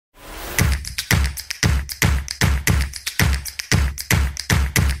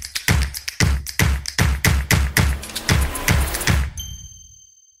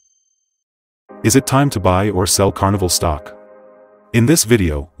Is it time to buy or sell Carnival stock? In this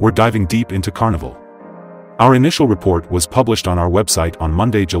video, we're diving deep into Carnival. Our initial report was published on our website on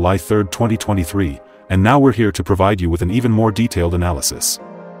Monday, July 3, 2023, and now we're here to provide you with an even more detailed analysis.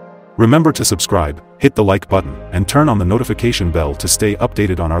 Remember to subscribe, hit the like button, and turn on the notification bell to stay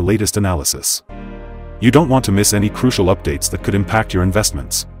updated on our latest analysis. You don't want to miss any crucial updates that could impact your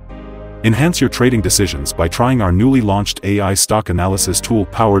investments. Enhance your trading decisions by trying our newly launched AI stock analysis tool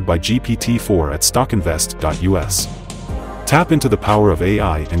powered by GPT-4 at StockInvest.us. Tap into the power of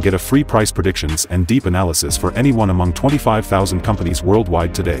AI and get a free price predictions and deep analysis for any one among 25,000 companies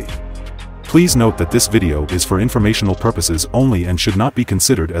worldwide today. Please note that this video is for informational purposes only and should not be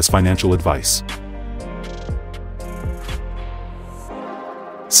considered as financial advice.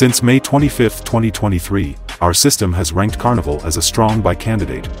 Since May 25, 2023, our system has ranked Carnival as a strong buy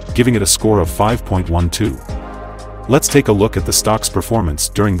candidate, giving it a score of 5.12. Let's take a look at the stock's performance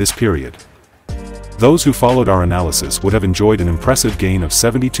during this period. Those who followed our analysis would have enjoyed an impressive gain of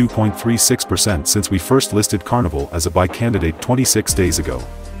 72.36% since we first listed Carnival as a buy candidate 26 days ago.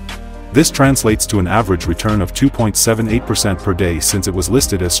 This translates to an average return of 2.78% per day since it was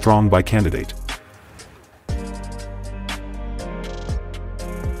listed as strong buy candidate.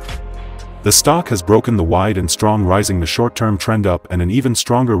 The stock has broken the wide and strong rising the short-term trend up, and an even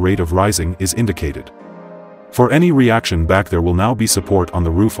stronger rate of rising is indicated. For any reaction back, there will now be support on the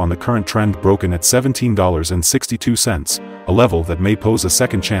roof on the current trend broken at $17.62, a level that may pose a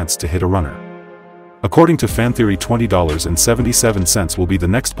second chance to hit a runner. According to fan theory, $20.77 will be the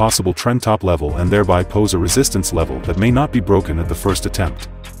next possible trend top level and thereby pose a resistance level that may not be broken at the first attempt.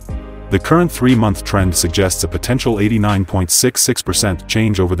 The current 3-month trend suggests a potential 89.66%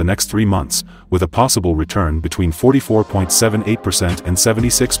 change over the next 3 months, with a possible return between 44.78% and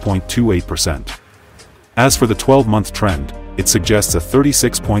 76.28%. As for the 12-month trend, it suggests a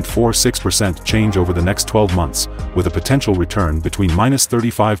 36.46% change over the next 12 months, with a potential return between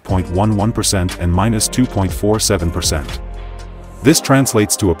 -35.11% and -2.47%. This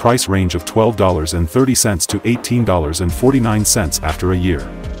translates to a price range of $12.30 to $18.49 after a year.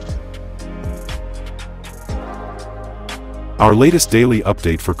 Our latest daily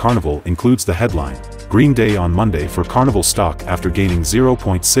update for Carnival includes the headline, "Green Day on Monday for Carnival stock after gaining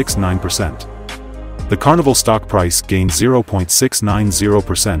 0.69%. The Carnival stock price gained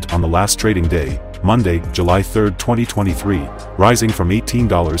 0.690% on the last trading day, Monday, July 3, 2023, rising from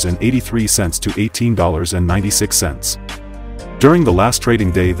 $18.83 to $18.96. During the last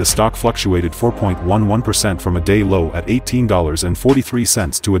trading day, the stock fluctuated 4.11% from a day low at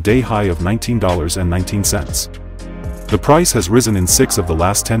 $18.43 to a day high of $19.19. The price has risen in 6 of the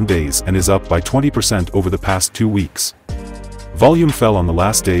last 10 days and is up by 20% over the past 2 weeks. Volume fell on the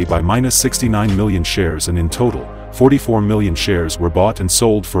last day by -69 million shares, and in total, 44 million shares were bought and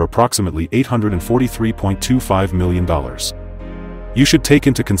sold for approximately $843.25 million. You should take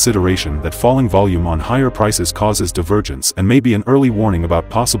into consideration that falling volume on higher prices causes divergence and may be an early warning about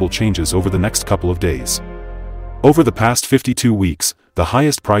possible changes over the next couple of days. Over the past 52 weeks, the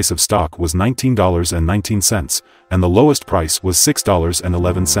highest price of stock was $19.19, and the lowest price was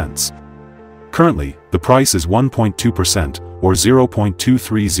 $6.11. Currently, the price is 1.2%, or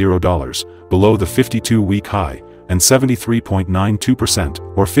 $0.230, below the 52-week high, and 73.92%,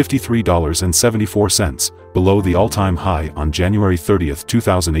 or $53.74, below the all-time high on January 30,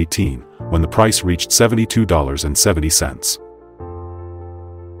 2018, when the price reached $72.70.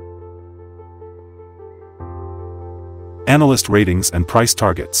 Analyst ratings and price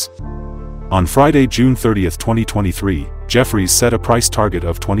targets. On Friday, June 30, 2023, Jefferies set a price target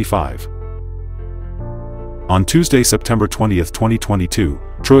of 25. On Tuesday, September 20, 2022,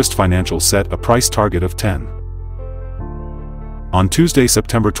 Truist Financial set a price target of 10. On Tuesday,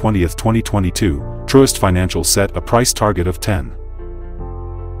 September 20, 2022, Truist Financial set a price target of 10.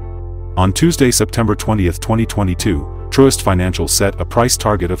 On Tuesday, September 20, 2022, Truist Financial set a price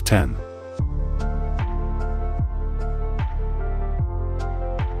target of 10.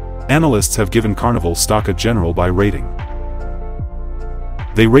 Analysts have given Carnival stock a general buy rating.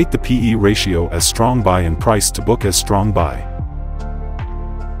 They rate the PE ratio as strong buy and price to book as strong buy.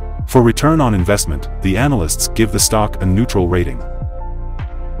 For return on investment, the analysts give the stock a neutral rating.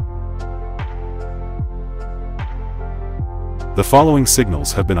 The following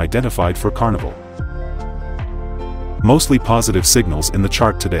signals have been identified for Carnival. Mostly positive signals in the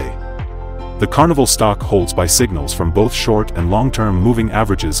chart today. The Carnival stock holds buy signals from both short and long-term moving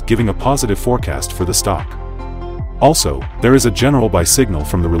averages, giving a positive forecast for the stock. Also, there is a general buy signal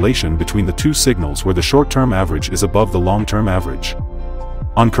from the relation between the two signals where the short-term average is above the long-term average.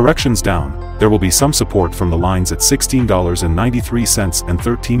 On corrections down, there will be some support from the lines at $16.93 and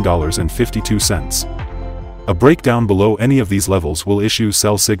 $13.52. A breakdown below any of these levels will issue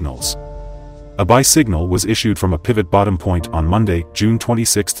sell signals. A buy signal was issued from a pivot bottom point on Monday, June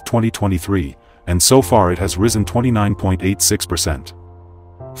 26, 2023, and so far it has risen 29.86%.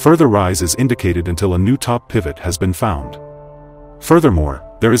 Further rise is indicated until a new top pivot has been found. Furthermore,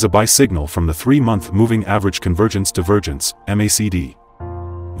 there is a buy signal from the 3-month Moving Average Convergence Divergence, MACD.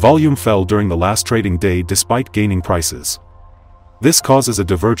 Volume fell during the last trading day despite gaining prices. This causes a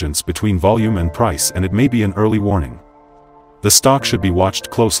divergence between volume and price, and it may be an early warning. The stock should be watched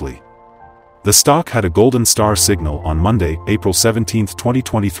closely. The stock had a golden star signal on Monday, April 17,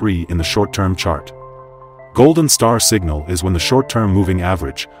 2023 in the short-term chart. Golden star signal is when the short-term moving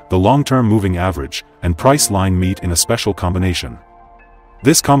average, the long-term moving average, and price line meet in a special combination.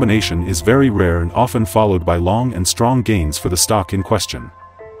 This combination is very rare and often followed by long and strong gains for the stock in question.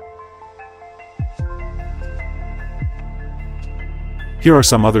 Here are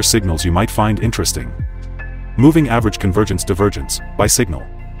some other signals you might find interesting. Moving Average Convergence Divergence, buy signal.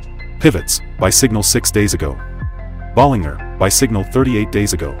 Pivots, buy signal 6 days ago. Bollinger, buy signal 38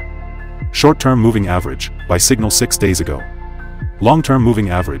 days ago. Short-term Moving Average, buy signal 6 days ago. Long-term Moving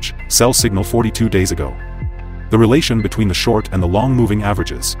Average, sell signal 42 days ago. The relation between the short and the long moving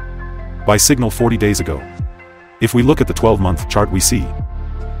averages. Buy signal 40 days ago. If we look at the 12-month chart, we see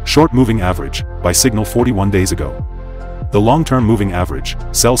short moving average, buy signal 41 days ago. The long-term moving average,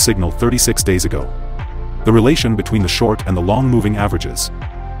 sell signal 36 days ago. The relation between the short and the long moving averages.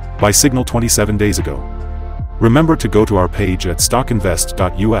 Buy signal 27 days ago. Remember to go to our page at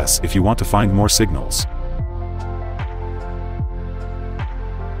StockInvest.us if you want to find more signals.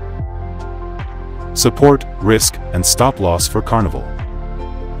 Support, risk, and stop loss for Carnival.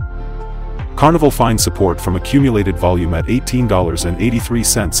 Carnival finds support from accumulated volume at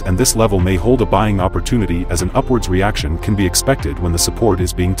 $18.83, and this level may hold a buying opportunity as an upwards reaction can be expected when the support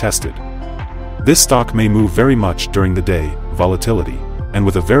is being tested. This stock may move very much during the day, volatility, and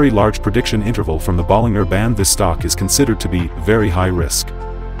with a very large prediction interval from the Bollinger Band, this stock is considered to be very high risk.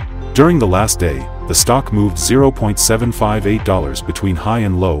 During the last day, the stock moved $0.758 between high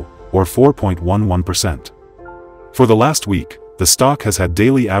and low, or 4.11%. For the last week, the stock has had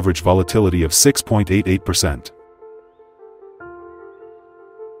daily average volatility of 6.88%.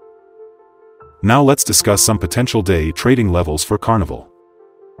 Now let's discuss some potential day trading levels for Carnival.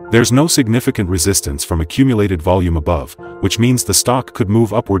 There's no significant resistance from accumulated volume above, which means the stock could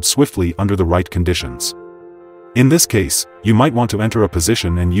move upward swiftly under the right conditions. In this case, you might want to enter a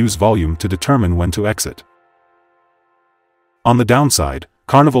position and use volume to determine when to exit. On the downside,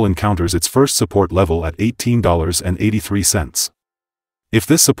 Carnival encounters its first support level at $18.83. If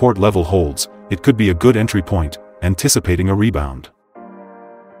this support level holds, it could be a good entry point, anticipating a rebound.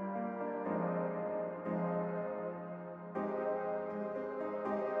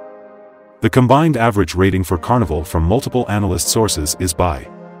 The combined average rating for Carnival from multiple analyst sources is buy.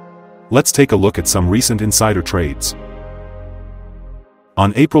 Let's take a look at some recent insider trades.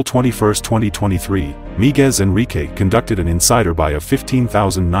 On April 21, 2023, Miguez Enrique conducted an insider buy of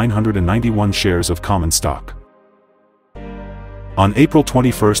 15,991 shares of common stock. On April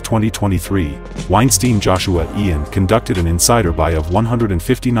 21, 2023, Weinstein Joshua Ian conducted an insider buy of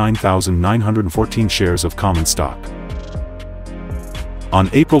 159,914 shares of common stock. On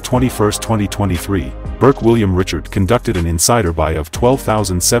April 21, 2023, Burke William Richard conducted an insider buy of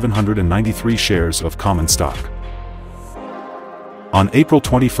 12,793 shares of common stock. On April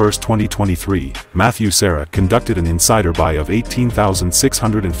 21, 2023, Matthew Serra conducted an insider buy of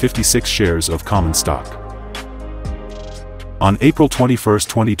 18,656 shares of common stock. On April 21,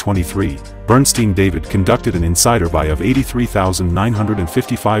 2023, Bernstein David conducted an insider buy of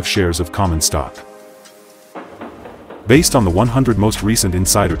 83,955 shares of common stock. Based on the 100 most recent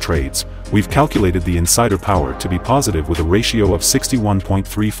insider trades, we've calculated the insider power to be positive with a ratio of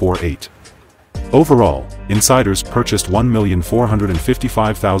 61.348. Overall, insiders purchased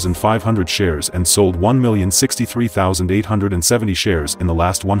 1,455,500 shares and sold 1,063,870 shares in the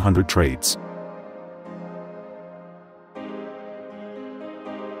last 100 trades.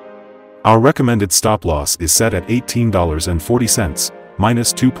 Our recommended stop loss is set at $18.40,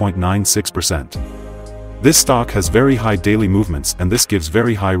 minus 2.96%. This stock has very high daily movements, and this gives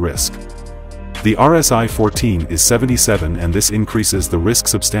very high risk. The RSI 14 is 77, and this increases the risk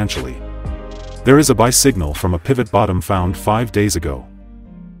substantially. There is a buy signal from a pivot bottom found 5 days ago.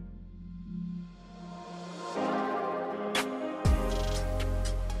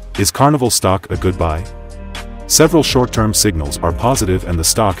 Is Carnival stock a good buy? Several short-term signals are positive, and the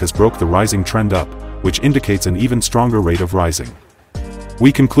stock has broke the rising trend up, which indicates an even stronger rate of rising.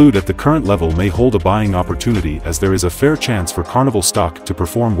 We conclude at the current level may hold a buying opportunity as there is a fair chance for Carnival stock to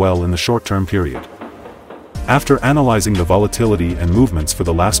perform well in the short-term period. After analyzing the volatility and movements for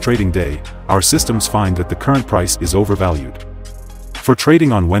the last trading day, our systems find that the current price is overvalued. For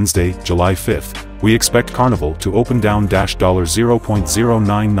trading on Wednesday, July 5th, we expect Carnival to open down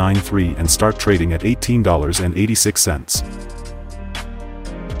 $0.0993 and start trading at $18.86.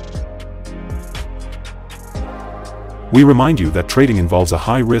 We remind you that trading involves a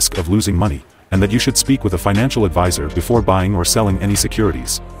high risk of losing money, and that you should speak with a financial advisor before buying or selling any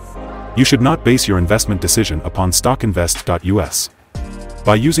securities. You should not base your investment decision upon StockInvest.us.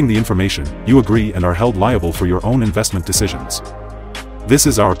 By using the information, you agree and are held liable for your own investment decisions. This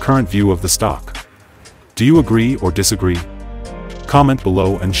is our current view of the stock. Do you agree or disagree? Comment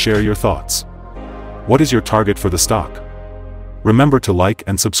below and share your thoughts. What is your target for the stock? Remember to like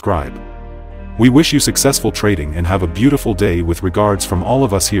and subscribe. We wish you successful trading and have a beautiful day with regards from all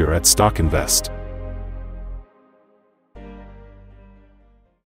of us here at StockInvest.